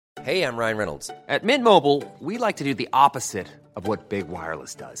Hey, I'm Ryan Reynolds. At Mint Mobile, we like to do the opposite of what Big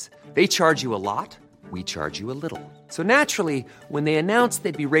Wireless does. They charge you a lot, we charge you a little. So naturally, when they announced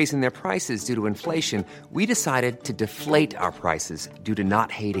they'd be raising their prices due to inflation, we decided to deflate our prices due to not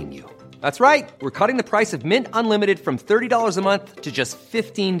hating you. That's right. We're cutting the price of Mint Unlimited from $30 a month to just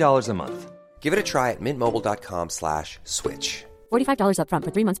 $15 a month. Give it a try at mintmobile.com/switch. $45 up front for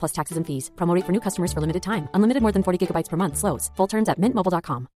 3 months plus taxes and fees. Promo rate for new customers for limited time. Unlimited more than 40 gigabytes per month. Slows full terms at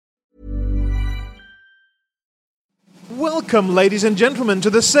mintmobile.com. Welcome, ladies and gentlemen, to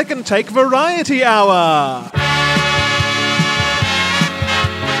the Second Take Variety Hour.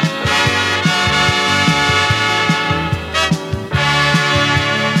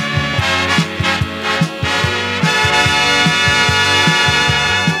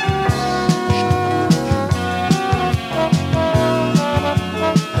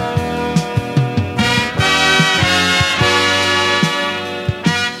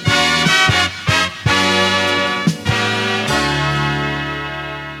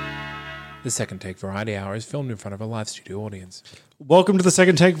 The Second Take Variety Hour is filmed in front of a live studio audience. Welcome to the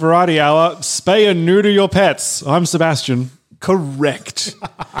Second Take Variety Hour. Spay and neuter your pets. I'm Sebastian. Correct.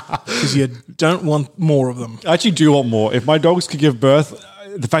 Because you don't want more of them. I actually do want more. If my dogs could give birth,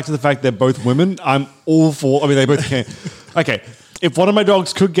 the fact they're both women, I'm all for. I mean, they both can. Okay, if one of my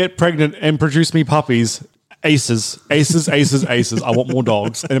dogs could get pregnant and produce me puppies, aces. I want more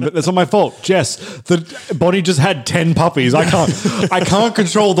dogs, and that's not my fault. Jess, Bonnie just had 10 puppies. I can't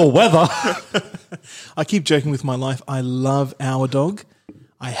control the weather. I keep joking with my life. I love our dog.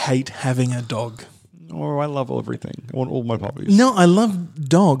 I hate having a dog. Oh, I love everything. I want all my puppies. No, I love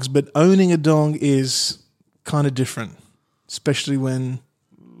dogs, but owning a dog is kind of different, especially when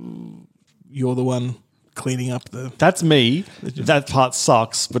you're the one cleaning up the... That's me. That part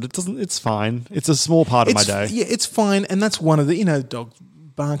sucks, but it doesn't. It's fine. It's a small part of my day. Yeah, it's fine, and that's one of the... dog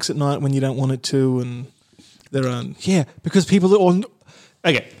barks at night when you don't want it to, and their own... Yeah, because people are on...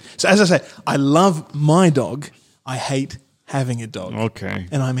 Okay, so as I say, I love my dog. I hate having a dog. Okay.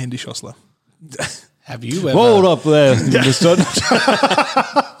 And I'm Andy Schossler. Have you ever... Hold up there, mister.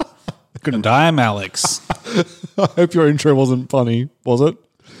 And I'm Alex. I hope your intro wasn't funny, was it?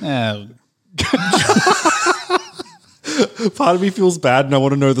 Part of me feels bad and I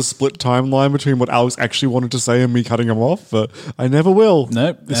want to know the split timeline between what Alex actually wanted to say and me cutting him off, but I never will.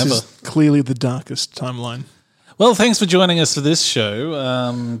 Nope, This never. is clearly the darkest timeline. Well, thanks for joining us for this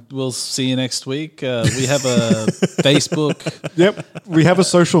show. We'll see you next week. We have a Facebook. Yep, we have a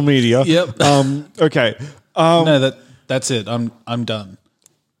social media. Yep. Okay. No, that's it. I'm done.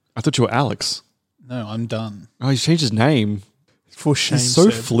 I thought you were Alex. No, I'm done. Oh, he's changed his name. For shame. He's so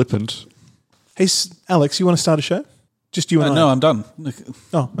Seb. flippant. Hey, Alex, you want to start a show? Just you and I. No, I'm done.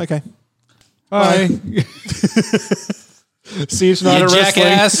 Oh, okay. Bye. See you tonight You at wrestling.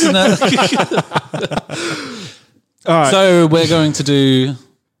 jackass. No. All right. So we're going to do...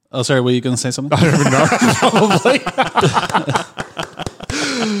 Oh, sorry, were you going to say something? I don't even know.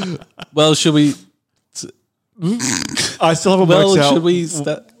 Probably. Well, should we... I still haven't Well, worked out. should we...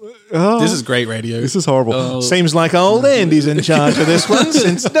 This is great radio. This is horrible. Seems like old Andy's in charge of this one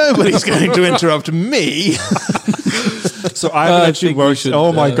since nobody's going to interrupt me. So I haven't actually think we worked. should,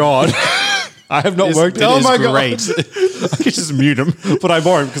 Oh my god. I have not worked. it Oh is my great. god. I could just mute him, but I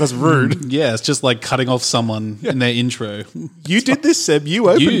won't because that's rude. Yeah, it's just like cutting off someone in their intro. You did this, Seb. You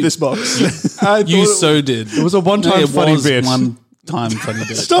opened You- this box. I You thought so did. It was a one-time funny was bit. One-time funny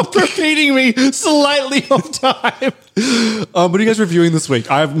bit. Stop repeating me slightly off time. What are you guys reviewing this week?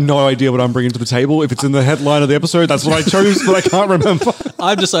 I have no idea what I'm bringing to the table. If it's in the headline of the episode, that's what I chose, but I can't remember.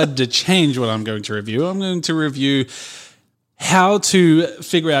 I've decided to change what I'm going to review. I'm going to review how to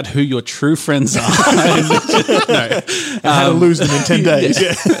figure out who your true friends are. How to lose them in 10 days.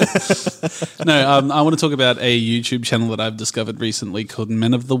 I want to talk about a YouTube channel that I've discovered recently called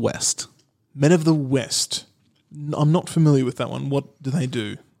Men of the West. Men of the West. I'm not familiar with that one. What do they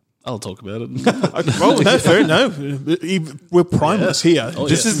do? I'll talk about it. Well, no, fair, no. We're primeless here.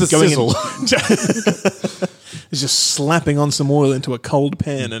 This is the Going sizzle. It's just slapping on some oil into a cold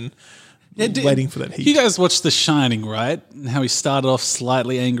pan and waiting for that heat. You guys watched The Shining, right? And how he started off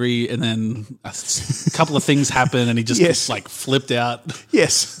slightly angry and then a couple of things happened and he just Yes. like flipped out.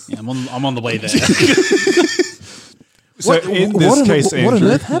 Yes. Yeah, I'm on the way there. So in this case, what on Andrew,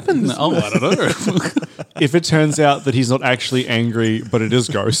 earth happened? Oh, I don't know. if it turns out that he's not actually angry, but it is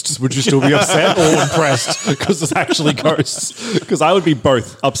ghosts, would you still be upset or impressed because it's actually ghosts? Because I would be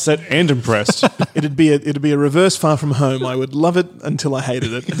both upset and impressed. It'd be a reverse Far From Home. I would love it until I hated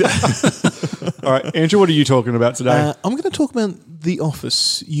it. All right, Andrew, what are you talking about today? I'm going to talk about The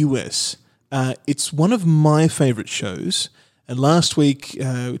Office US. It's one of my favorite shows. And last week,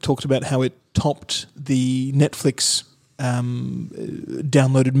 we talked about how it topped the Netflix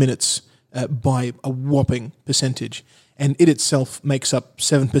downloaded minutes by a whopping percentage. And it itself makes up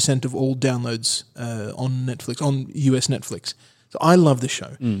 7% of all downloads on Netflix, on US Netflix. So I love the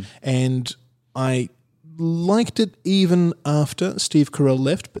show. And I liked it even after Steve Carell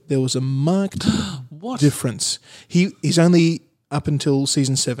left, but there was a marked difference. He's only up until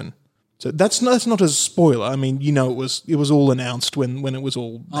season 7. So that's not a spoiler. I mean, it was all announced when it was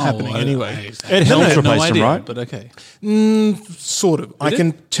all happening anyway. Ed Helms replaced him, right? But okay. Sort of. I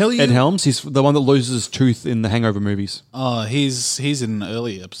can tell you. Ed Helms, he's the one that loses his tooth in the Hangover movies. Oh, he's in an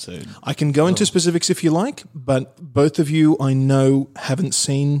early episode. I can go into specifics if you like, but both of you I know haven't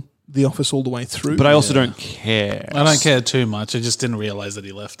seen The Office all the way through. But I also don't care. I don't care too much. I just didn't realize that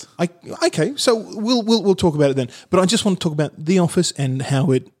he left. Okay, so we'll talk about it then. But I just want to talk about The Office and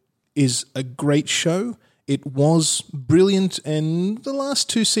how it is a great show. It was brilliant, and the last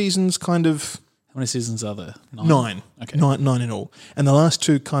 2 seasons kind of... How many seasons are there? 9. Okay. 9 in all. And the last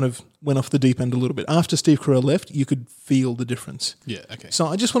 2 kind of went off the deep end a little bit. After Steve Carell left, you could feel the difference. Yeah, okay. So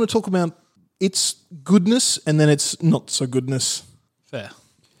I just want to talk about its goodness and then its not so goodness Fair.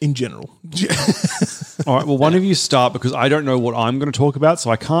 in general. All right, well, one of you start because I don't know what I'm going to talk about, so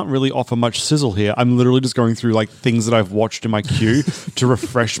I can't really offer much sizzle here. I'm literally just going through like things that I've watched in my queue to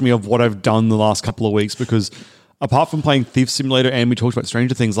refresh me of what I've done the last couple of weeks because apart from playing Thief Simulator and we talked about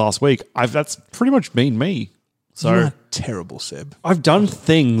Stranger Things last week, that's pretty much been me. So You're terrible, Seb. I've done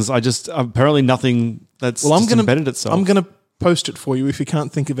things. I just apparently nothing that's embedded itself. I'm going to post it for you if you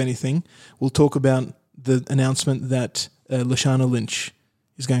can't think of anything. We'll talk about the announcement that Lashana Lynch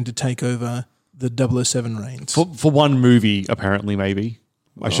is going to take over the 007 reigns. For one movie, apparently, maybe.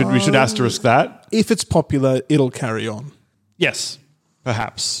 We should asterisk that. If it's popular, it'll carry on. Yes,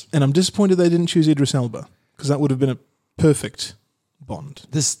 perhaps. And I'm disappointed they didn't choose Idris Elba because that would have been a perfect Bond.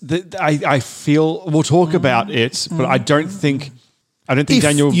 I feel we'll talk about it, but I don't think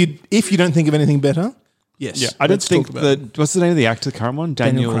Daniel. If you don't think of anything better, yes. Yeah, I don't think that. What's the name of the actor, the current one?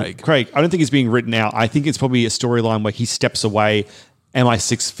 Daniel Craig. I don't think he's being written out. I think it's probably a storyline where he steps away.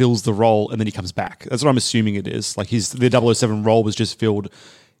 MI6 fills the role and then he comes back. That's what I'm assuming it is. Like the 007 role was just filled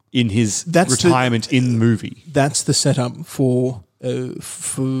in his retirement in the movie. That's the setup for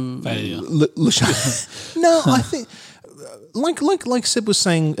failure. No, I think like Seb was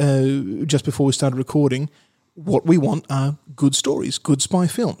saying just before we started recording, what we want are good stories, good spy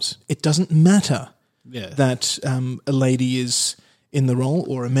films. It doesn't matter that a lady is in the role,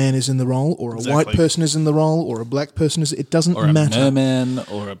 or a man is in the role, or a white person is in the role, or a black person is. It doesn't matter. Or a merman,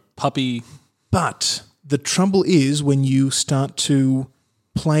 or a puppy. But the trouble is when you start to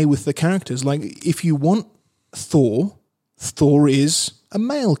play with the characters. Like if you want Thor is a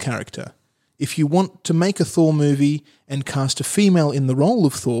male character. If you want to make a Thor movie and cast a female in the role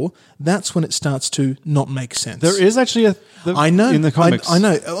of Thor, that's when it starts to not make sense. There is actually I know in the comics. I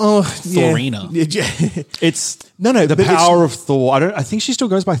know. Oh, Thorina. Yeah. It's the power of Thor. I think she still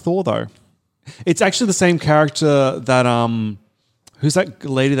goes by Thor though. It's actually the same character that who's that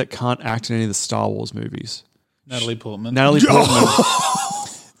lady that can't act in any of the Star Wars movies? Natalie Portman.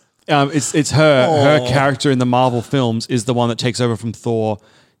 It's her character in the Marvel films is the one that takes over from Thor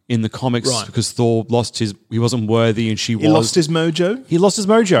in the comics because Thor he wasn't worthy and he lost his mojo. He lost his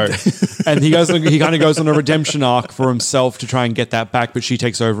mojo. And he kind of goes on a redemption arc for himself to try and get that back, but she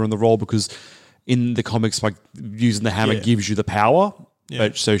takes over in the role because in the comics, like using the hammer gives you the power. Yeah.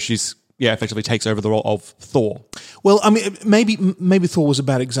 But so she's effectively takes over the role of Thor. Well, I mean, maybe Thor was a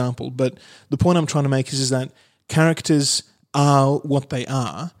bad example, but the point I'm trying to make is that characters are what they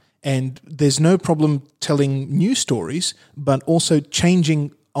are, and there's no problem telling new stories, but also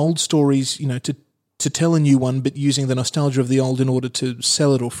changing old stories, to tell a new one, but using the nostalgia of the old in order to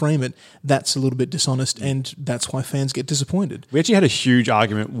sell it or frame it, that's a little bit dishonest, and that's why fans get disappointed. We actually had a huge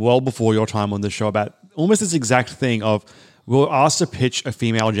argument well before your time on the show about almost this exact thing of we were asked to pitch a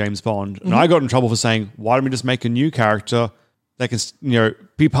female James Bond, and I got in trouble for saying, why don't we just make a new character that can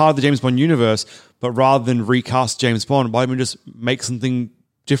be part of the James Bond universe, but rather than recast James Bond, why don't we just make something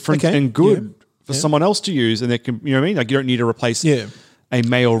different and good for someone else to use, and they can, you know what I mean? Like you don't need to replace a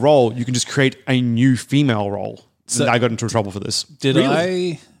male role, you can just create a new female role. So I got into trouble for this. Did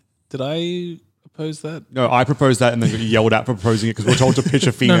I oppose that? No, I proposed that and then got yelled at for proposing it because we were told to pitch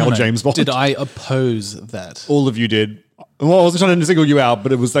a female James Bond. Did I oppose that? All of you did. Well, I wasn't trying to single you out,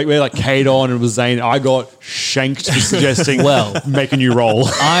 but it was like where like Kate on and it was Zane. I got shanked for suggesting, make a new role.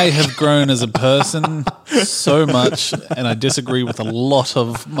 I have grown as a person so much, and I disagree with a lot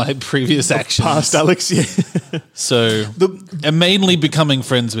of my previous actions. Past Alex, yeah. So I'm mainly becoming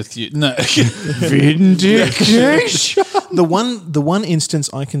friends with you. No. Vindication. The one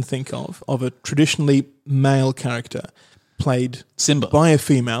instance I can think of a traditionally male character played Simba. by a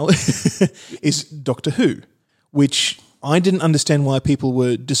female is Doctor Who, which I didn't understand why people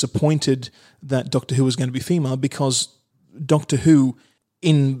were disappointed that Doctor Who was going to be female, because Doctor Who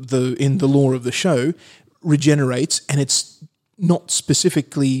in the lore of the show regenerates, and it's not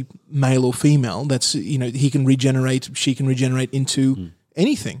specifically male or female. That's, he can regenerate, she can regenerate into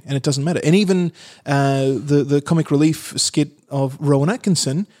anything, and it doesn't matter. And even the comic relief skit of Rowan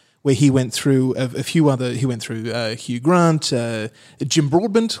Atkinson, where he went through he went through Hugh Grant, Jim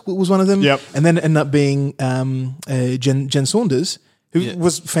Broadbent was one of them, and then ended up being Jen Saunders, who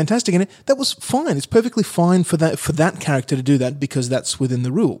was fantastic in it. That was fine. It's perfectly fine for that character to do that, because that's within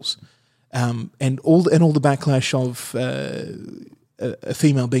the rules. And all the backlash of a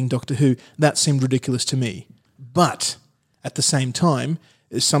female being Doctor Who, that seemed ridiculous to me. But at the same time,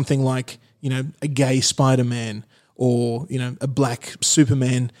 something like a gay Spider-Man, or a black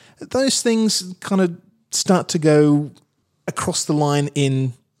Superman, those things kind of start to go across the line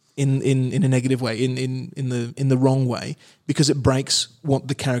in a negative way, in the wrong way, because it breaks what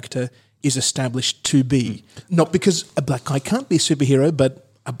the character is established to be. Not because a black guy can't be a superhero, but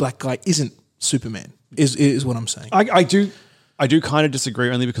a black guy isn't Superman. Is what I'm saying. I do kind of disagree,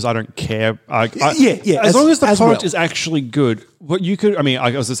 only because I don't care. As long as the product is actually good. What you could, I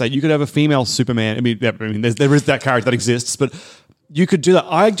was going to say, you could have a female Superman. There is that character that exists, but you could do that.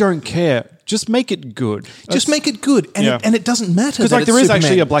 I don't care. Just make it good. Make it good, and it doesn't matter. Because there is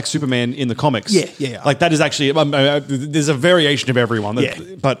actually a black Superman in the comics. Yeah. Like that is actually there's a variation of everyone.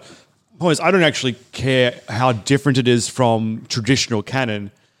 But point is, I don't actually care how different it is from traditional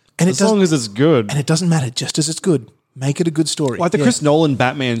canon, and as long as it's good. And it doesn't matter, just as it's good. Make it a good story. Like the Chris Nolan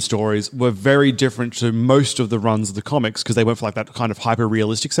Batman stories were very different to most of the runs of the comics, because they went for like that kind of hyper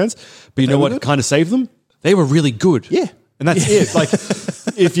realistic sense. But you know what kind of saved them? They were really good. Yeah. And that's it. Like,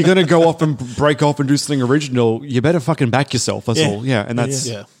 if you're going to go off and break off and do something original, you better fucking back yourself. That's all. Yeah. And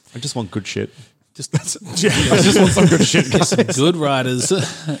that's, I just want good shit. I just want some good shit. Some good writers.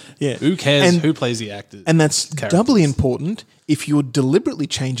 Yeah. Who cares who plays the actors? And that's doubly important if you're deliberately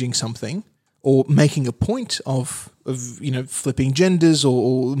changing something, or making a point of flipping genders,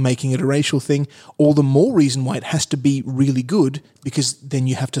 or making it a racial thing. All the more reason why it has to be really good, because then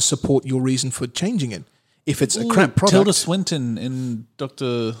you have to support your reason for changing it. If it's a crap product. Tilda Swinton in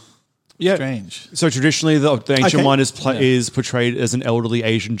Doctor Strange. So traditionally, the ancient one is portrayed as an elderly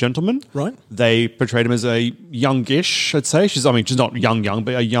Asian gentleman. Right. They portrayed him as a youngish, I'd say. She's not young,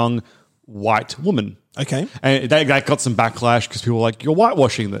 but a young white woman. Okay. And that got some backlash, because people were like, you're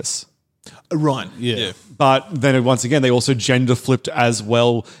whitewashing this. Right. Yeah. But then once again, they also gender flipped as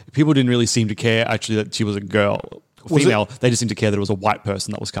well. People didn't really seem to care actually that she was a girl, or female. They just seemed to care that it was a white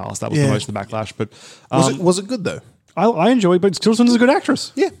person that was cast. That was the most of the backlash. But was it good though? I enjoy it, but Tilda Swinton's a good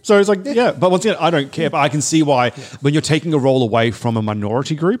actress. Yeah. So it's like, But once again, I don't care. But I can see why when you're taking a role away from a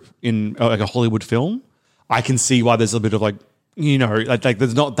minority group in like a Hollywood film, I can see why there's a bit of like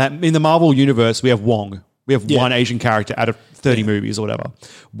there's not that in the Marvel universe. We have Wong. We have one Asian character out of 30 movies or whatever.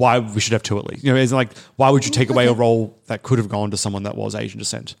 Why we should have two at least? It's like, why would you take away a role that could have gone to someone that was Asian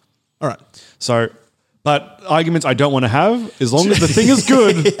descent? All right. So, but arguments I don't want to have, as long as the thing is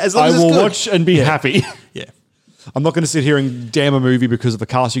good, I will watch and be happy. Yeah. I'm not going to sit here and damn a movie because of a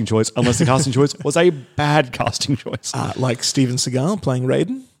casting choice, unless the casting choice was a bad casting choice. Like Steven Seagal playing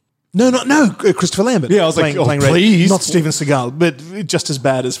Raiden? No, Christopher Lambert. Yeah, I was playing like, Raiden. please. Not Steven Seagal, but just as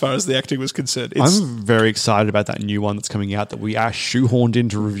bad as far as the acting was concerned. I'm very excited about that new one that's coming out that we are shoehorned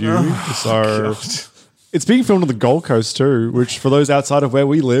into review. It's being filmed on the Gold Coast too, which for those outside of where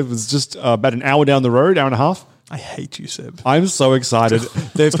we live is just about an hour down the road, hour and a half. I hate you, Seb. I'm so excited.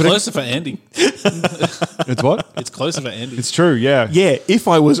 It's closer for Andy. It's what? It's closer for Andy. It's true, yeah. Yeah, if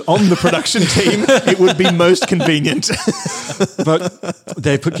I was on the production team, it would be most convenient. But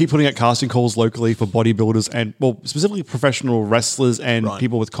they keep putting out casting calls locally for bodybuilders and, specifically professional wrestlers and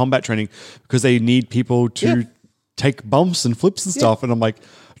people with combat training, because they need people to take bumps and flips and stuff. And I'm like,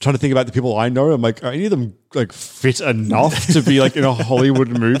 trying to think about the people I know. I'm like, are any of them like fit enough to be like in a Hollywood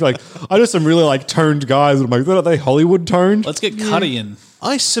movie? Like, I know some really like toned guys. And I'm like, are they Hollywood toned? Let's get Cuddy in.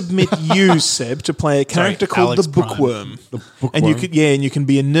 I submit you, Seb, to play a character called Alex the Bookworm. The Bookworm. And you can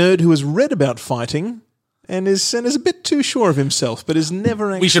be a nerd who has read about fighting and is a bit too sure of himself, but is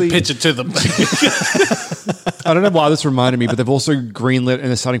never actually. We should pitch it to them. I don't know why this reminded me, but they've also greenlit and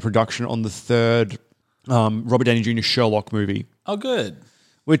they're starting production on the third Robert Downey Jr. Sherlock movie, Oh, good.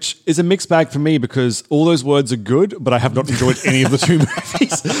 which is a mixed bag for me because all those words are good, but I have not enjoyed any of the two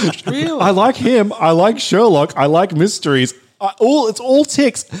movies. Really? I like him. I like Sherlock. I like mysteries. It's all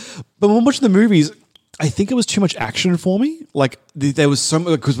ticks. But when watching the movies, I think it was too much action for me. Like there was so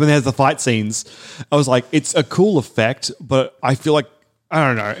much, because when they had the fight scenes, I was like, it's a cool effect, but I feel like, I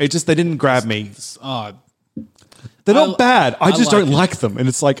don't know. They didn't grab me. Oh, They're not bad. I just don't it. like them. And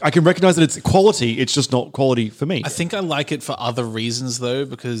it's like, I can recognize that it's quality. It's just not quality for me. I think I like it for other reasons though,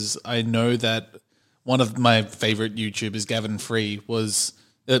 because I know that one of my favorite YouTubers, Gavin Free, was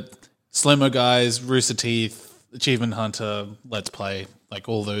Slow Mo Guys, Rooster Teeth, Achievement Hunter, Let's Play, like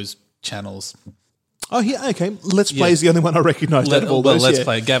all those channels. Oh, yeah, okay. Let's Play is the only one I recognise out of all those. Let's yeah.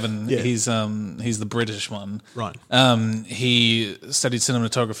 Play. Gavin, Yeah. he's the British one. Right. He studied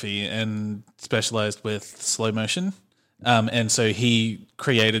cinematography and specialised with slow motion. And so he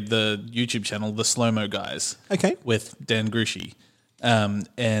created the YouTube channel, The Slow Mo Guys. Okay. With Dan Grushi.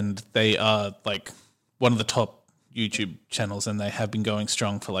 And they are like one of the top YouTube channels, and they have been going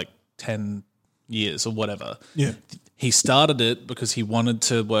strong for like 10 years or whatever. Yeah. He started it because he wanted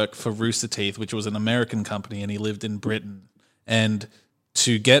to work for Rooster Teeth, which was an American company, and he lived in Britain. And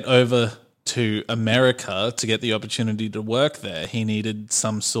to get over to America, to get the opportunity to work there, he needed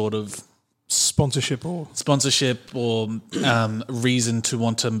some sort of Sponsorship or reason to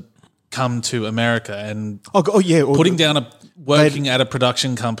want to come to America. And or putting down working at a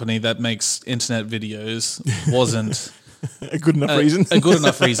production company that makes internet videos wasn't a good enough reason. A good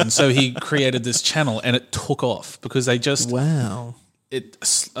enough reason. So he created this channel, and it took off because they just Wow.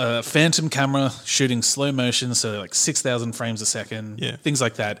 Phantom camera shooting slow motion, so like 6,000 frames a second, Yeah. things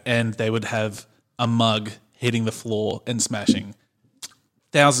like that, and they would have a mug hitting the floor and smashing.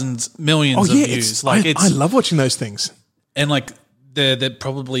 Thousands, millions of views. I love watching those things. And like they're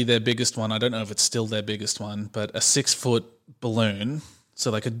probably their biggest one. I don't know if it's still their biggest one, but a 6-foot balloon,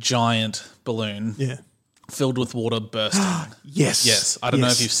 so like a giant balloon, Yeah. filled with water bursting. Yes. I don't know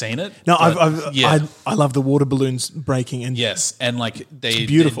if you've seen it. No, but I love the water balloons breaking and Yes, and like they're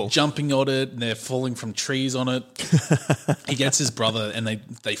beautiful. jumping on it, and they're falling from trees on it. He gets his brother, and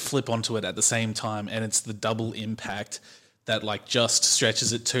they flip onto it at the same time, and it's the double impact that like just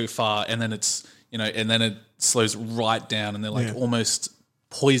stretches it too far, and then and then it slows right down, and they're like almost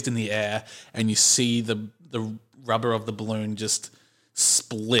poised in the air, and you see the rubber of the balloon just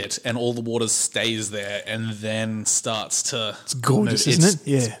split, and all the water stays there, and then starts to. It's gorgeous, isn't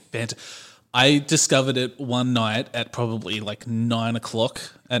it? Yeah. I discovered it one night at probably like 9 o'clock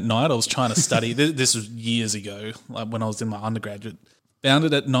at night. I was trying to study. This was years ago, like when I was in my undergraduate. Found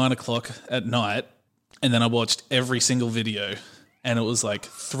it at 9 o'clock at night, and then I watched every single video, and it was like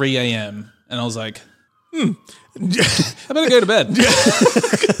 3 a.m. and I was like, I better go to bed.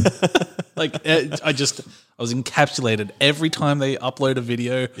 Like I was encapsulated every time they upload a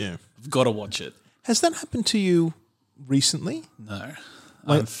video. Yeah. I've got to watch it. Has that happened to you recently? No,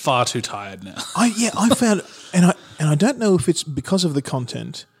 I'm far too tired now. I found, and I don't know if it's because of the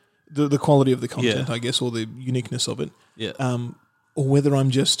content, the quality of the content, Yeah. I guess, or the uniqueness of it, Yeah. or whether I'm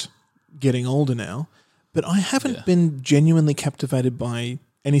just getting older now. But I haven't been genuinely captivated by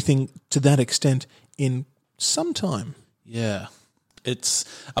anything to that extent in some time. Yeah. It's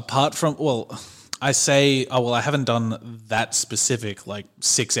apart from, I haven't done that specific like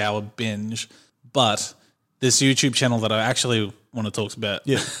 6-hour binge, but this YouTube channel that I actually want to talk about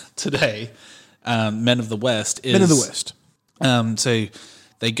today, Men of the West, is Men of the West. So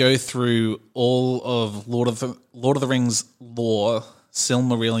they go through all of Lord of the Rings lore,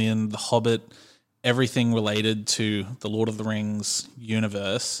 Silmarillion, The Hobbit, everything related to the Lord of the Rings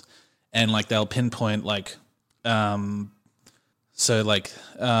universe, and like they'll pinpoint like the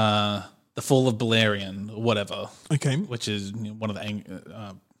Fall of Balerion or whatever, Okay. which is one of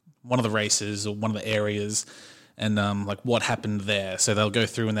the races or one of the areas, and like what happened there. So they'll go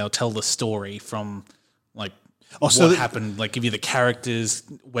through and they'll tell the story from like what happened, like give you the characters,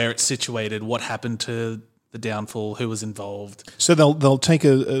 where it's situated, what happened to the downfall, who was involved. So they'll take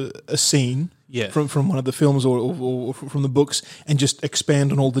a scene Yeah. from one of the films or from the books and just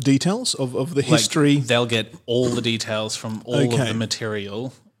expand on all the details of the history. Like, they'll get all the details from all of Okay. the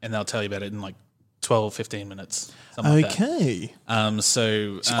material, and they'll tell you about it in like 12, 15 minutes. Something like that. Okay.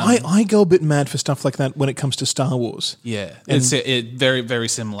 I I go a bit mad for stuff like that when it comes to Star Wars. Yeah, And- it's very, very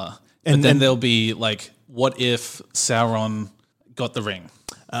similar. And- but then and- there'll be like, what if Sauron got the ring?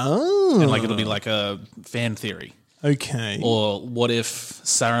 Oh. And like it'll be like a fan theory. Okay. Or what if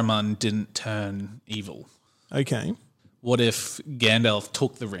Saruman didn't turn evil? Okay. What if Gandalf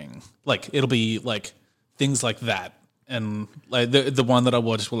took the ring? Like, it'll be like things like that. And like the one that I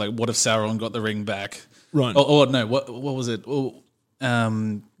watched were like, what if Sauron got the ring back? Right. Or no, what was it?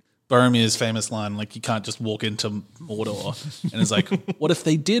 Boromir's famous line, like, you can't just walk into Mordor. And it's like, what if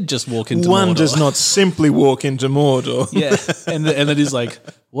they did just walk into Mordor? One does not simply walk into Mordor. Yeah, and then he's like,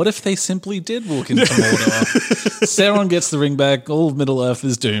 what if they simply did walk into Mordor? Sauron gets the ring back, all of Middle-earth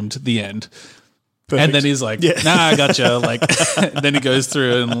is doomed, the end. Perfect. And then he's like, nah, I gotcha. Like, then he goes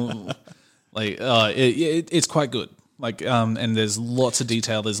through and like, it's quite good. Like, and there's lots of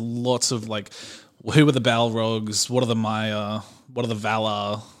detail. There's lots of like, who are the Balrogs? What are the Maya? What are the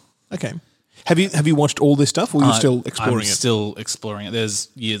Valar? Okay. Have you watched all this stuff, or are you still exploring I'm it? Still exploring it. There's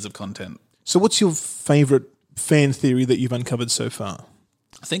years of content. So what's your favourite fan theory that you've uncovered so far?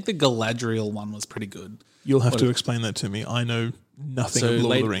 I think the Galadriel one was pretty good. You'll have to explain that to me. I know nothing of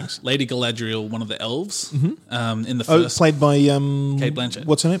Lord of the Rings. Lady Galadriel, one of the elves, in the first. Played by Kate Blanchett.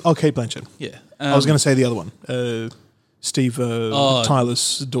 What's her name? Oh, Kate Blanchett. Yeah. I was going to say the other one. Steve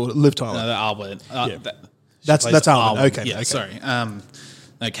Tyler's daughter, Liv Tyler. No, Arwen. Yeah. That's Arwen. Okay. Yeah, okay. sorry.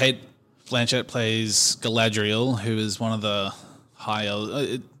 No, Kate Blanchett plays Galadriel, who is one of the higher.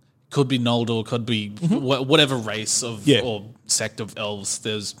 It could be Noldor, could be whatever race of or sect of elves.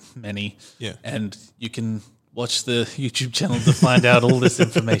 There's many. Yeah. And you can watch the YouTube channel to find out all this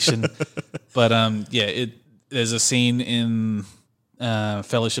information. But there's a scene in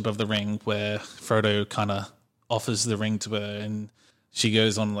Fellowship of the Ring where Frodo kind of offers the ring to her, and she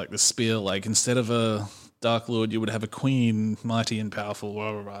goes on like the spiel, like, instead of a Dark Lord, you would have a queen, mighty and powerful,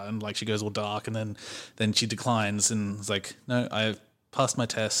 blah, blah, blah. And like she goes all dark, and then she declines and is like, no, I've passed my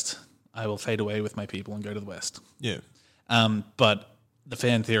test. I will fade away with my people and go to the west. Yeah. But the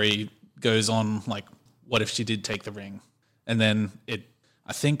fan theory goes on, like, what if she did take the ring? And then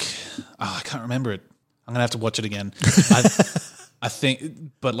I can't remember it. I'm gonna have to watch it again. I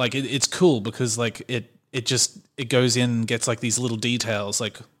think, but like it's cool because like it goes in and gets like these little details,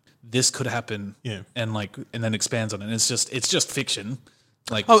 like this could happen, and then expands on it. And it's just fiction,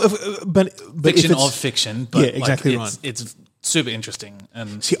 like but fiction of fiction. But yeah, exactly right. It's super interesting.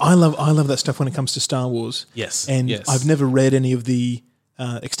 And see, I love that stuff when it comes to Star Wars. Yes, and yes. I've never read any of the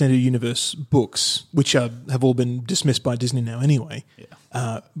extended universe books, which have all been dismissed by Disney now anyway.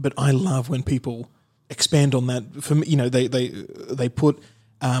 Yeah. But I love when people expand on that. For me, they put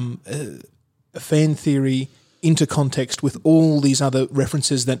a fan theory into context with all these other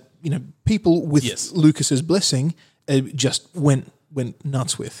references that people with Lucas's blessing just went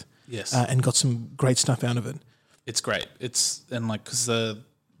nuts with. Yes, and got some great stuff out of it. It's great. It's because the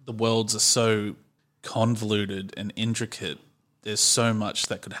worlds are so convoluted and intricate. There's so much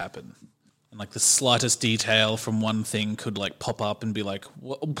that could happen, and like the slightest detail from one thing could like pop up and be like,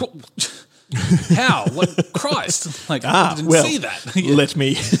 what? How? What? Christ! Like I didn't see that. Yeah.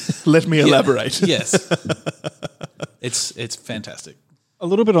 Let me elaborate. Yes, it's fantastic. A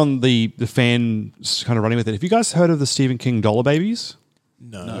little bit on the fans kind of running with it. Have you guys heard of the Stephen King Dollar Babies?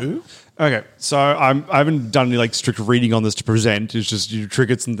 No. Okay, so I haven't done any like strict reading on this to present. It's just you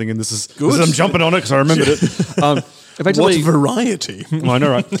triggered something, and this is good. I'm jumping on it because I remembered it. What variety? I know,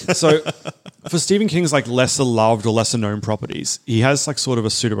 right? So for Stephen King's like lesser loved or lesser known properties, he has like sort of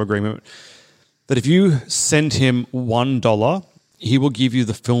a pseudo agreement that if you send him $1, he will give you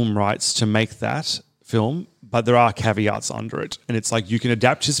the film rights to make that film, but there are caveats under it. And it's like you can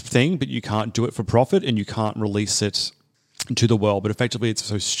adapt his thing, but you can't do it for profit and you can't release it to the world. But effectively it's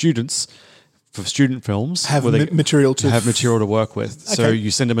so students, for student films, have material to work with. Okay. So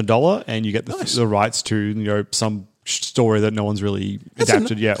you send him $1 and you get the rights to some story that no one's really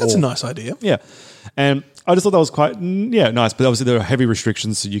adapted yet. That's a nice idea. Yeah. And I just thought that was quite, nice. But obviously there are heavy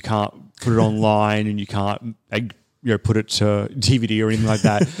restrictions, so you can't put it online and you can't put it to DVD or anything like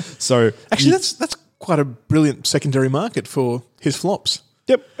that. So actually, that's quite a brilliant secondary market for his flops.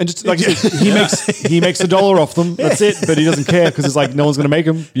 Yep, and just like you said, he makes $1 off them. That's it. But he doesn't care because it's like no one's going to make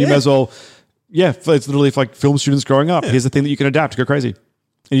them. You may as well. Yeah, it's literally for like film students growing up. Here's the thing that you can adapt. Go crazy, and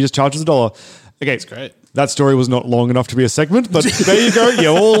he just charges $1. Okay, that's great. That story was not long enough to be a segment, but there you go. You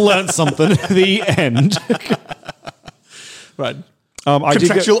all learned something. The end. Right.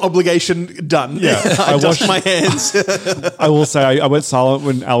 Contractual obligation done. Yeah. I washed my hands. I will say I went silent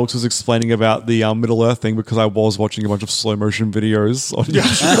when Alex was explaining about the Middle Earth thing because I was watching a bunch of slow motion videos on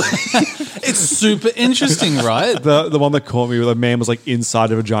YouTube. It's super interesting, right? The one that caught me where the man was like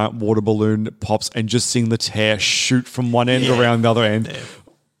inside of a giant water balloon that pops and just seeing the tear shoot from one end around the other end.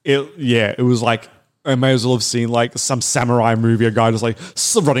 It was like I may as well have seen like some samurai movie, a guy just like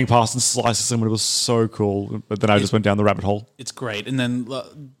running past and slices someone. It was so cool. But then I just went down the rabbit hole. It's great. And then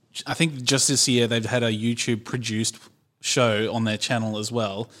I think just this year they've had a YouTube produced show on their channel as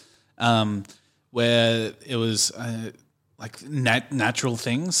well, where it was like natural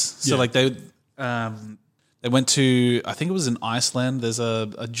things. So like they went to, I think it was in Iceland. There's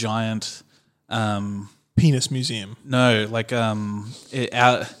a giant Penis museum. no, like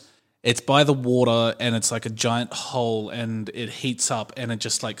it's by the water and it's like a giant hole and it heats up and it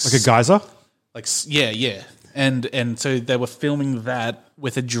just like Like a geyser? yeah. And so they were filming that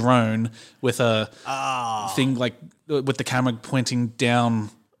with a drone with a thing like with the camera pointing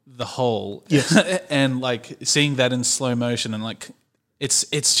down the hole. Yes. And like seeing that in slow motion and like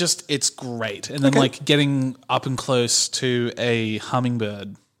it's great. And then like getting up and close to a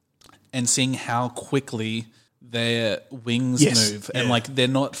hummingbird and seeing how quickly their wings move and like they're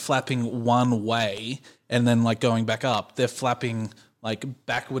not flapping one way and then like going back up. They're flapping like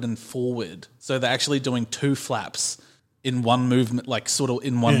backward and forward. So they're actually doing two flaps in one movement, like sort of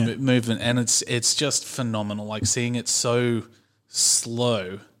in one movement. And it's just phenomenal. Like seeing it so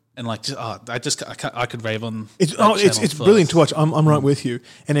slow and like, I could rave on. It's brilliant to watch. I'm right with you.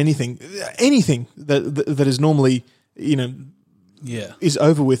 And anything that is normally, is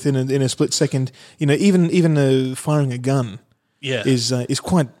over with in a split second. Even firing a gun, is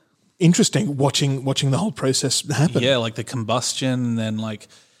quite interesting. Watching the whole process happen. Yeah, like the combustion, and then like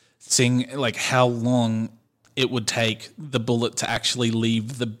seeing like how long it would take the bullet to actually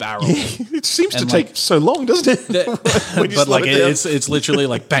leave the barrel. It seems to take so long, doesn't it? But like it's literally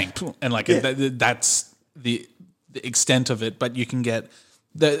like bang, and like that's the extent of it. But you can get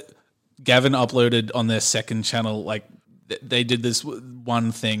Gavin uploaded on their second channel, like they did this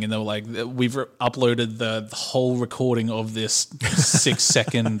one thing and they were like, we've uploaded the whole recording of this 6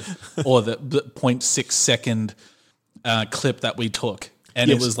 second or the 0.6 second clip that we took. And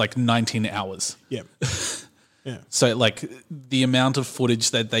it was like 19 hours. Yeah. Yeah. So like the amount of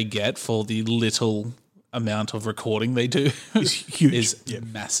footage that they get for the little amount of recording they do is huge. Is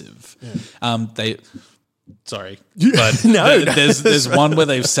massive. Yeah. But there's one where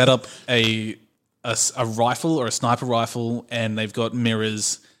they've set up a rifle or a sniper rifle and they've got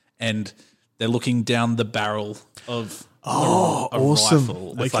mirrors and they're looking down the barrel of a awesome.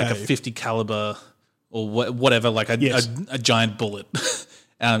 rifle with like a 50 caliber or whatever, like a giant bullet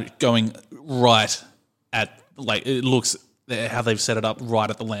going right at, like, it looks how they've set it up right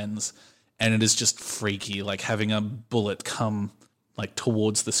at the lens, and it is just freaky, like having a bullet come like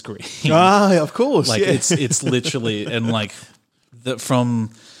towards the screen. Of course. Like it's literally, and like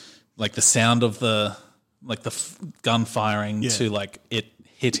from like the sound of the gun firing to like it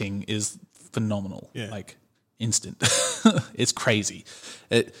hitting is phenomenal. Yeah. Like instant. It's crazy.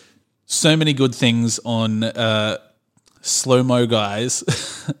 So many good things on slow-mo guys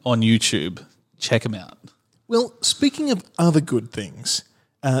on YouTube. Check them out. Well, speaking of other good things,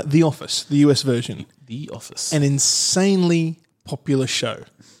 The Office, the US version. The Office. An insanely popular show.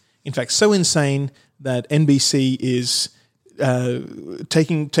 In fact, so insane that NBC is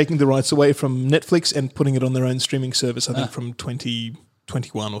taking the rights away from Netflix and putting it on their own streaming service, I think from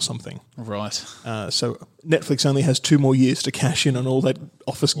 2021 or something. Right. So Netflix only has 2 more years to cash in on all that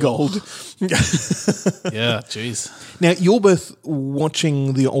Office gold. Yeah, jeez. Now, you're both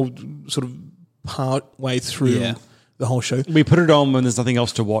watching the old sort of part way through the whole show. We put it on when there's nothing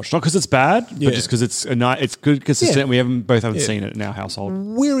else to watch. Not because it's bad, but just because it's good, consistent. We haven't seen it in our household.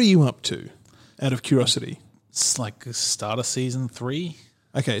 Where are you up to, out of curiosity? It's like start of season 3.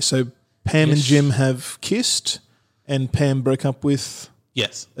 Okay, so Pam and Jim have kissed, and Pam broke up with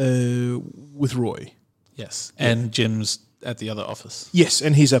Roy. Yes, and Jim's at the other office. Yes,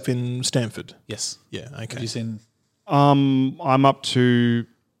 and he's up in Stanford. Yes. Yeah. Okay. Have you seen? I'm up to.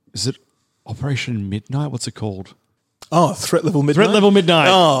 Is it Operation Midnight? What's it called? Oh, Threat Level Midnight. Threat Level Midnight.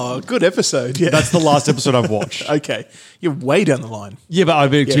 Oh, good episode. Yeah, that's the last episode I've watched. Okay, you're way down the line. Yeah, but to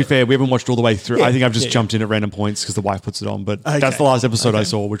be fair, we haven't watched all the way through. Yeah, I think I've just jumped in at random points because the wife puts it on. But that's the last episode I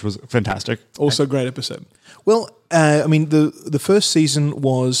saw, which was fantastic. Also, great episode. Well, I mean, the first season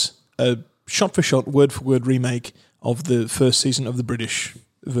was a shot-for-shot, word-for-word remake of the first season of the British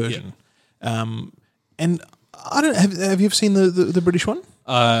version. And I don't have you ever seen the British one?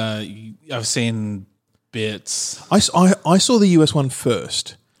 I've seen bits. I saw the US one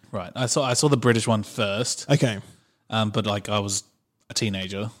first. Right. I saw the British one first. Okay. But like I was a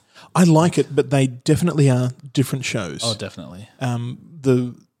teenager. I like it, but they definitely are different shows. Oh, definitely.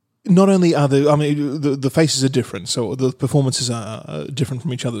 Not only are the faces are different, so the performances are different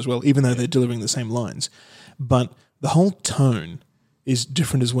from each other as well, even though they're delivering the same lines. But the whole tone is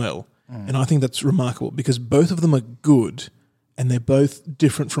different as well. And I think that's remarkable because both of them are good and they're both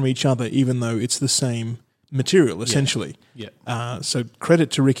different from each other, even though it's the same material, essentially. Yeah. So credit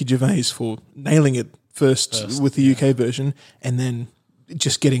to Ricky Gervais for nailing it first with the UK version, and then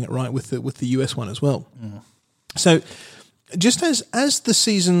just getting it right with the US one as well. So just as the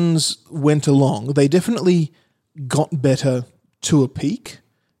seasons went along, they definitely got better to a peak,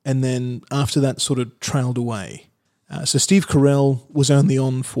 and then after that sort of trailed away. So Steve Carell was only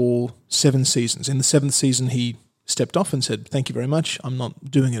on for 7 seasons. In the 7th season, he stepped off and said, "Thank you very much, I'm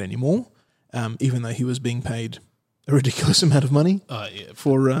not doing it anymore," even though he was being paid a ridiculous amount of money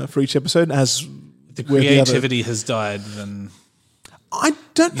for each episode. As the creativity has died, then I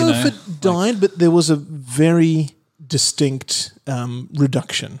don't know if it died, but there was a very distinct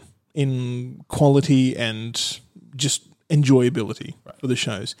reduction in quality and just enjoyability for the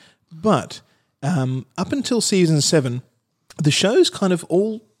shows. But up until season 7, the shows kind of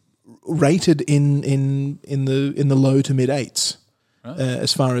all rated in the low to mid 8s,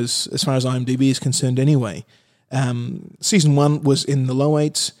 as far as IMDb is concerned. Anyway, season 1 was in the low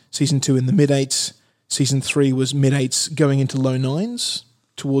 8s, season 2 in the mid 8s, season 3 was mid 8s going into low 9s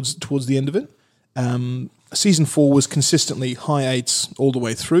towards the end of it. Season 4 was consistently high 8s all the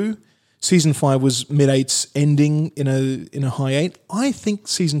way through. Season 5 was mid 8s ending in a high 8. I think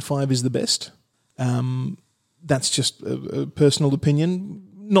season 5 is the best. That's just a personal opinion,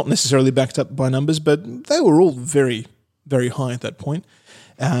 not necessarily backed up by numbers, but they were all very, very high at that point.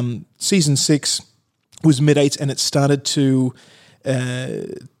 Season 6 was mid 8s, and it started to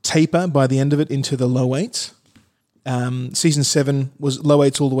taper by the end of it into the low 8s. Season 7 was low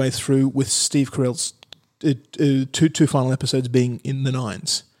 8s all the way through, with Steve Carell's two final episodes being in the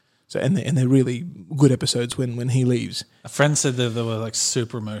 9s. So and they're really good episodes when he leaves. A friend said that they were like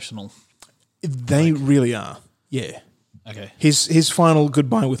super emotional. They really are. Yeah. Okay. His final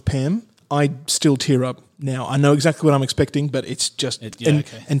goodbye with Pam, I still tear up now. I know exactly what I'm expecting, but it's just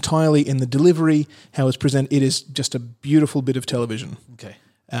entirely in the delivery, how it's presented. It is just a beautiful bit of television. Okay.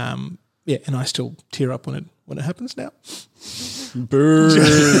 Yeah, and I still tear up when it happens now. Boo.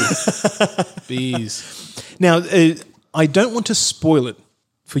 Bees. Now, I don't want to spoil it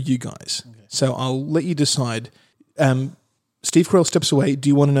for you guys, so I'll let you decide. Steve Carell steps away. Do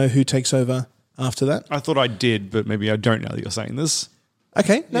you want to know who takes over after that? I thought I did, but maybe I don't now that you're saying this.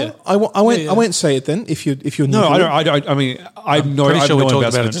 Okay, no, Yeah. I won't say it then. If you're No, I don't. I mean, I'm Pretty sure we talked about it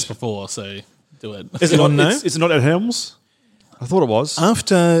investment. just before, so do it. Is it You not? wanna know? Is it not Ed Helms? I thought it was.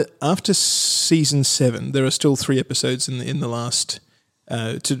 After season 7, there are still 3 episodes in the last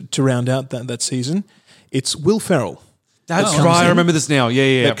to round out that season. It's Will Ferrell. That's comes right. in. I remember this now.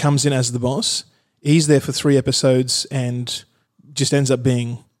 Yeah. That comes in as the boss. He's there for 3 episodes and just ends up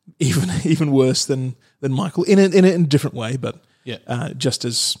being even worse than Michael in a different way, but just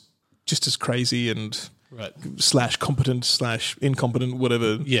as crazy and / competent / incompetent,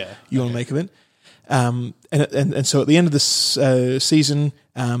 whatever you want to make of it. And so at the end of this season,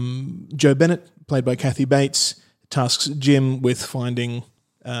 Joe Bennett, played by Kathy Bates, tasks Jim with finding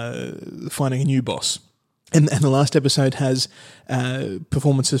a new boss. And the last episode has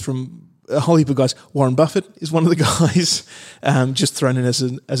performances from a whole heap of guys. Warren Buffett is one of the guys, just thrown in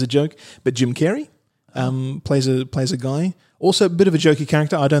as a joke. But Jim Carrey plays a guy, also a bit of a jokey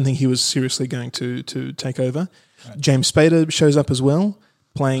character. I don't think he was seriously going to take over. Right. James Spader shows up as well,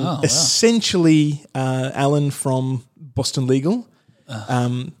 playing essentially Alan from Boston Legal.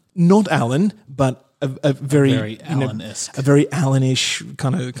 Not Alan, but a very Alan-esque, a very Alan-ish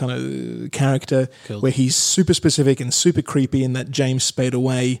kind of character, where he's super specific and super creepy in that James Spader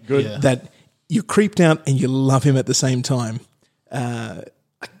way. That you're creeped out and you love him at the same time.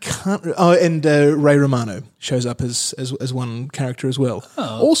 I can't. And Ray Romano shows up as one character as well.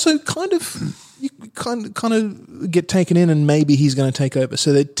 Also, you kind of get taken in, and maybe he's going to take over.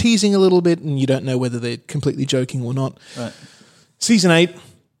 So they're teasing a little bit, and you don't know whether they're completely joking or not. Right. Season 8.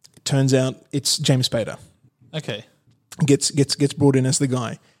 Turns out it's James Spader. Okay. Gets brought in as the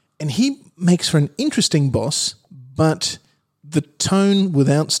guy. And he makes for an interesting boss, but the tone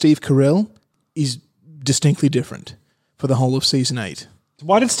without Steve Carell is distinctly different for the whole of season 8.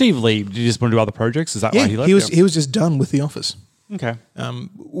 Why did Steve leave? Did he just want to do other projects? Is that why he left? He was just done with The Office. Okay.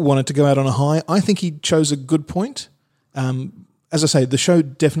 Wanted to go out on a high. I think he chose a good point. As I say, the show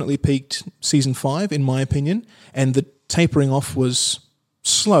definitely peaked season 5, in my opinion, and the tapering off was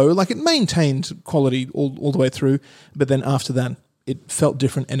slow. Like, it maintained quality all the way through, but then after that it felt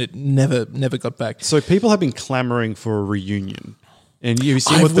different and it never got back. So people have been clamoring for a reunion, and you've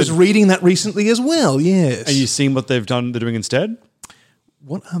seen I was reading that recently as well. Yes. And you've seen what they're doing instead.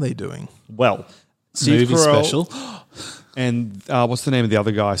 What are they doing? Well, Steve movie Carell, special, and what's the name of the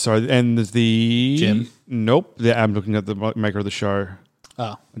other guy? Sorry, and the Jim. Nope. I'm looking at the maker of the show.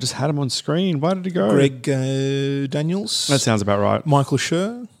 Oh, I just had him on screen. Why did he go? Greg Daniels. That sounds about right. Michael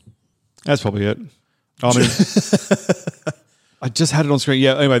Schur. That's probably it. I mean, I just had it on screen.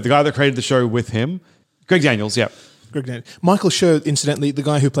 Yeah. Anyway, the guy that created the show with him, Greg Daniels. Yeah. Greg Daniels. Michael Schur, incidentally, the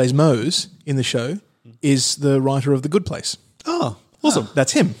guy who plays Mose in the show, is the writer of The Good Place. Oh, awesome.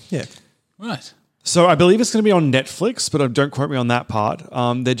 That's him. Yeah. right. So I believe it's going to be on Netflix, but don't quote me on that part.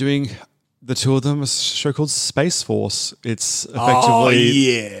 They're doing the two of them a show called Space Force. It's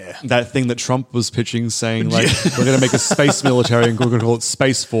effectively that thing that Trump was pitching, saying like we're going to make a space military and we're going to call it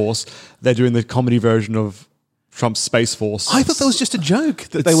Space Force. They're doing the comedy version of Trump's Space Force. I thought that was just a joke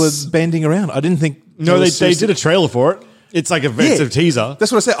that they were banding around. I didn't think. No, they did a trailer for it. It's like it's a teaser.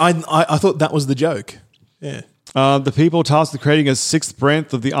 That's what I said. I thought that was the joke. Yeah. The people tasked with creating a sixth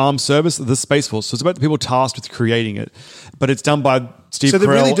branch of the armed service of the Space Force. So it's about the people tasked with creating it. But it's done by Steve Carell. So they're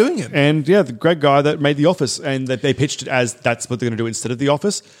really doing it? And the Greg guy that made The Office. And they pitched it as that's what they're going to do instead of The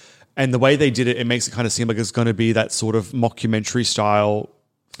Office. And the way they did it, it makes it kind of seem like it's going to be that sort of mockumentary style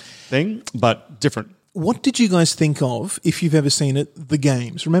thing, but different. What did you guys think of, if you've ever seen it, The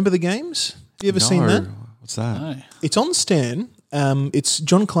Games? Remember The Games? Have you ever seen that? What's that? No. It's on Stan. It's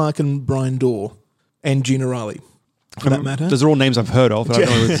John Clark and Brian Dorr and Gina Riley, for that matter. Those are all names I've heard of, but I don't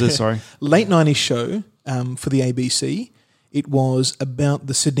know what this is, sorry. Late 90s show for the ABC. It was about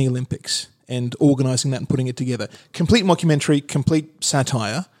the Sydney Olympics and organising that and putting it together. Complete mockumentary, complete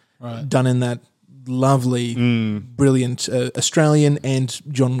satire, done in that lovely, brilliant Australian and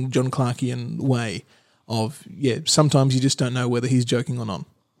John Clarkian way of, sometimes you just don't know whether he's joking or not.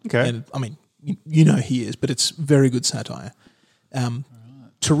 Okay. And, I mean, you know he is, but it's very good satire.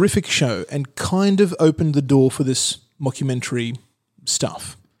 Terrific show and kind of opened the door for this mockumentary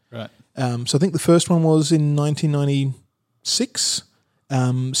stuff. Right. So I think the first one was in 1996,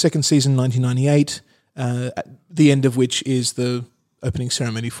 second season 1998, at the end of which is the opening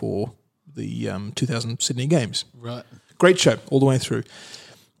ceremony for the 2000 Sydney Games. Right. Great show all the way through.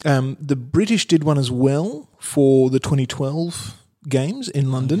 The British did one as well for the 2012 Games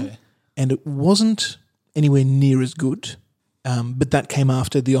in London, and it wasn't anywhere near as good. But that came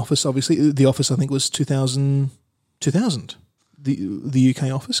after The Office, obviously. The Office, I think, was 2000. The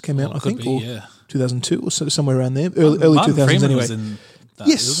UK Office came out, I think, or 2002 or so, somewhere around there. Early 2000s Freeman anyway. was in that,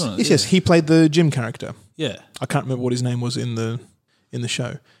 wasn't it? Yes. He played the Jim character. Yeah. I can't remember what his name was in the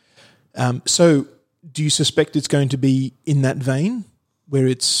show. So do you suspect it's going to be in that vein where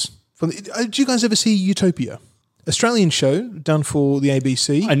it's... Did you guys ever see Utopia? Australian show done for the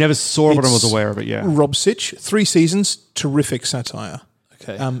ABC. I never saw it, but I was aware of it, yeah. Rob Sitch, 3 seasons, terrific satire.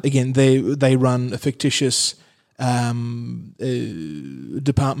 Okay. Again, they run a fictitious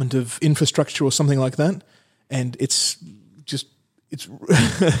Department of Infrastructure or something like that, and it's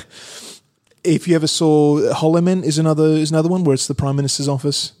if you ever saw Hollow Men is another one where it's the Prime Minister's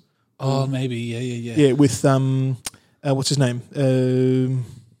office. Oh, maybe, yeah. Yeah, with what's his name? The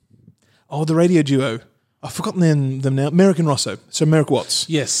radio duo. I've forgotten them now. Merrick and Rosso. So Merrick Watts.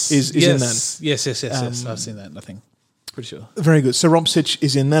 Yes. Is in that. Yes. I've seen that, I think. Pretty sure. Very good. So Rob Sitch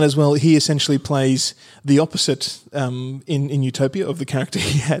is in that as well. He essentially plays the opposite in Utopia of the character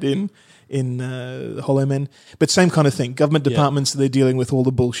he had in Hollow Men. But same kind of thing. Government departments, they're dealing with all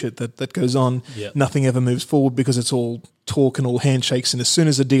the bullshit that goes on. Yep. Nothing ever moves forward because it's all talk and all handshakes. And as soon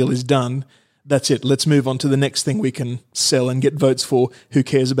as a deal is done, that's it. Let's move on to the next thing we can sell and get votes for. Who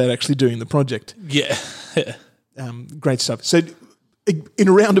cares about actually doing the project? Yeah. Great stuff. So in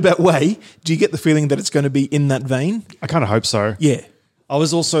a roundabout way, do you get the feeling that it's going to be in that vein? I kind of hope so. Yeah. I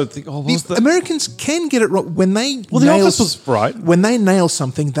was also thinking, Americans can get it wrong. When they The Office was right. When they nail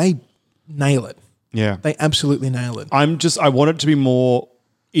something, they nail it. Yeah. They absolutely nail it. I want it to be more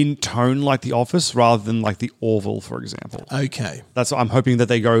in tone like The Office rather than like the Orville, for example. Okay. That's what I'm hoping that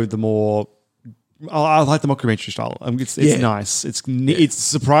they go the more... I like the mockumentary style. It's nice. It's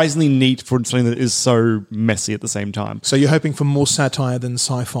surprisingly neat for something that is so messy at the same time. So you're hoping for more satire than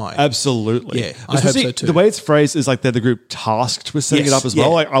sci-fi? Absolutely. Yeah, I hope so too. The way it's phrased is like they're the group tasked with setting it up as well.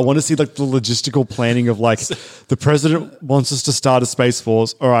 Like, I want to see like the logistical planning of like the president wants us to start a space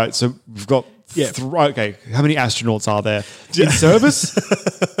force. All right, so we've got okay, how many astronauts are there in service?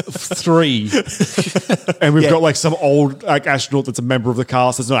 3. And we've got like some old like astronaut that's a member of the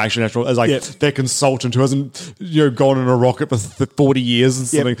cast. That's not actually an astronaut. It's like their consultant who hasn't gone on a rocket for 40 years and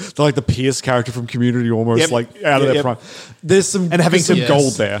something. They're like the Pierce character from Community almost, like out of their prime. There's some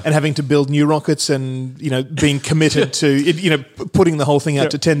gold there, and having to build new rockets, and being committed to putting the whole thing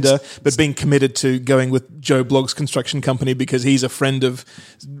out to tender, but being committed to going with Joe Blogg's construction company because he's a friend of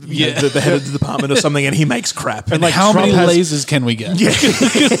the head of the department or something, and he makes crap. And like, how many lasers can we get?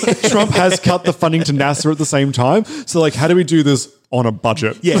 Trump has cut the funding to NASA at the same time. So like, how do we do this on a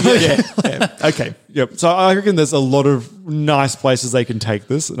budget. Yeah. Okay. Yep. So I reckon there's a lot of nice places they can take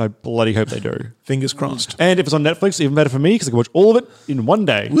this, and I bloody hope they do. Fingers crossed. And if it's on Netflix, even better for me because I can watch all of it in one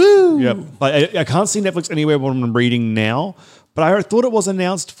day. Woo! Yep. But I can't see Netflix anywhere what I'm reading now. But I thought it was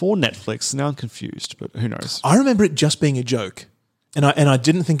announced for Netflix. Now I'm confused, but who knows? I remember it just being a joke, and I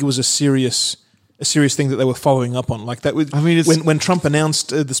didn't think it was a serious thing that they were following up on. Like that was, when Trump announced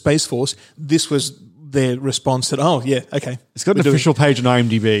the Space Force, this was their response that, oh yeah, okay. It's got an official page on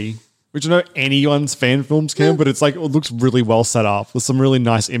IMDb, which I know anyone's fan films can, but it's like it looks really well set up. There's some really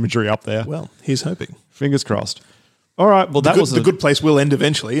nice imagery up there. Well, here's hoping. Fingers crossed. All right. Well, that was the Good Place will end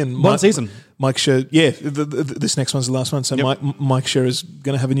eventually, and one season. Mike Scher, this next one's the last one. So Mike Scher is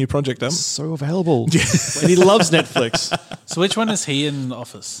going to have a new project up. So available, and he loves Netflix. So which one is he in The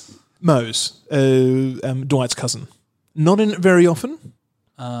Office? Mose, Dwight's cousin. Not in it very often.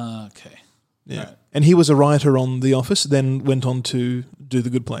 Okay. Yeah, right. And he was a writer on The Office, then went on to do The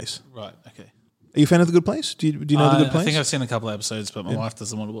Good Place. Right. Okay. Are you a fan of The Good Place? Do you know The Good Place? I think I've seen a couple of episodes, but my wife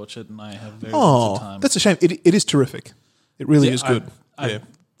doesn't want to watch it, and I have very little time. That's a shame. It is terrific. It really is good.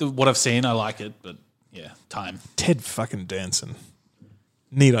 What I've seen, I like it, but yeah, time. Ted fucking Danson.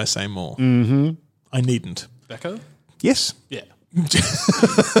 Need I say more? Mm-hmm. I needn't. Becco? Yes. Yeah.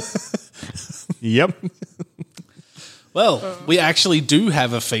 Yep. Well, we actually do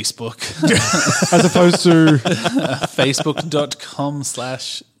have a Facebook. As opposed to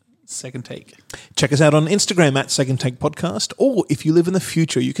facebook.com/Second Take. Check us out on Instagram at Second Take Podcast, or if you live in the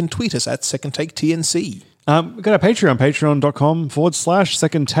future, you can tweet us at Second Take TNC. We've got our Patreon,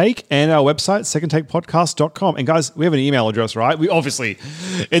 patreon.com/Second Take, and our website, secondtakepodcast.com. And guys, we have an email address, right?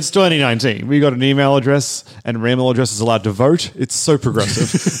 It's 2019. We got an email address, and our email address is allowed to vote. It's so progressive.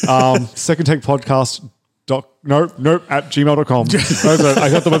 secondtakepodcast. Nope, at gmail.com. I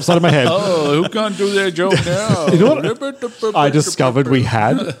got the website in my head. Oh, who can't do their joke now? You know what I discovered we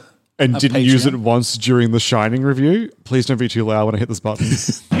had and didn't use it once during the Shining review? Please don't be too loud when I hit this button.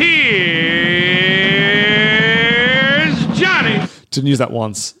 Here's Johnny. Didn't use that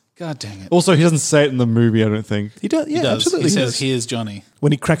once. God dang it. Also, he doesn't say it in the movie, I don't think. He does, yeah, he does. absolutely. He says, "Here's Johnny."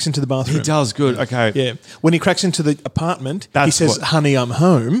 When he cracks into the bathroom. He does, good, okay. Yeah. When he cracks into the apartment, he says, "Honey, I'm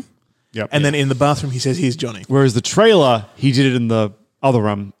home." Yep. And then in the bathroom, he says, "Here's Johnny." Whereas the trailer, he did it in the other way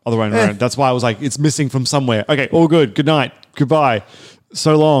around. That's why I was like, it's missing from somewhere. Okay, all good. Good night. Goodbye.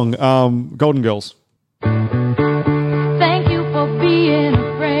 So long. Golden Girls. Thank you for being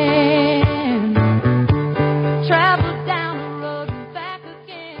a friend. Travel down the road and back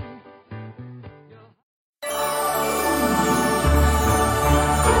again.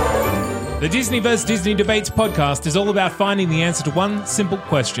 The Disney vs. Disney Debates podcast is all about finding the answer to one simple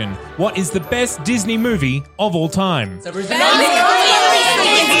question. What is the best Disney movie of all time?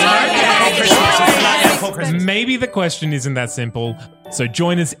 Maybe the question isn't that simple. So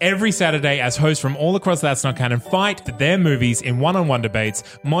join us every Saturday as hosts from all across That's Not Canon fight for their movies in one-on-one debates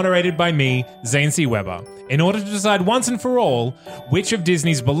moderated by me, Zane C. Weber, in order to decide once and for all which of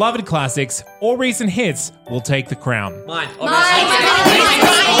Disney's beloved classics or recent hits will take the crown. Mine.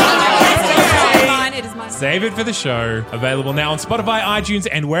 It is mine. Save it for the show. Available now on Spotify, iTunes,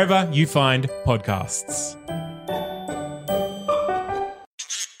 and wherever you find podcasts.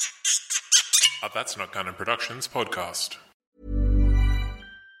 That's Not Canon Productions podcast.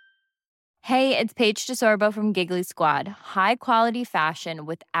 Hey, it's Paige DeSorbo from Giggly Squad. High quality fashion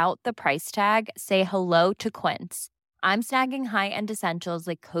without the price tag. Say hello to Quince. I'm snagging high-end essentials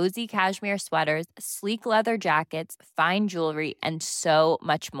like cozy cashmere sweaters, sleek leather jackets, fine jewelry, and so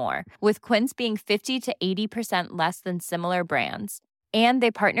much more. With Quince being 50 to 80% less than similar brands. And they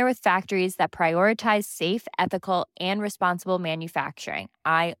partner with factories that prioritize safe, ethical, and responsible manufacturing.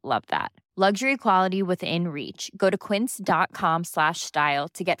 I love that. Luxury quality within reach. Go to quince.com/style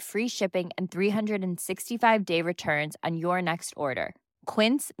to get free shipping and 365-day returns on your next order.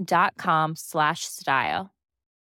 Quince.com/style.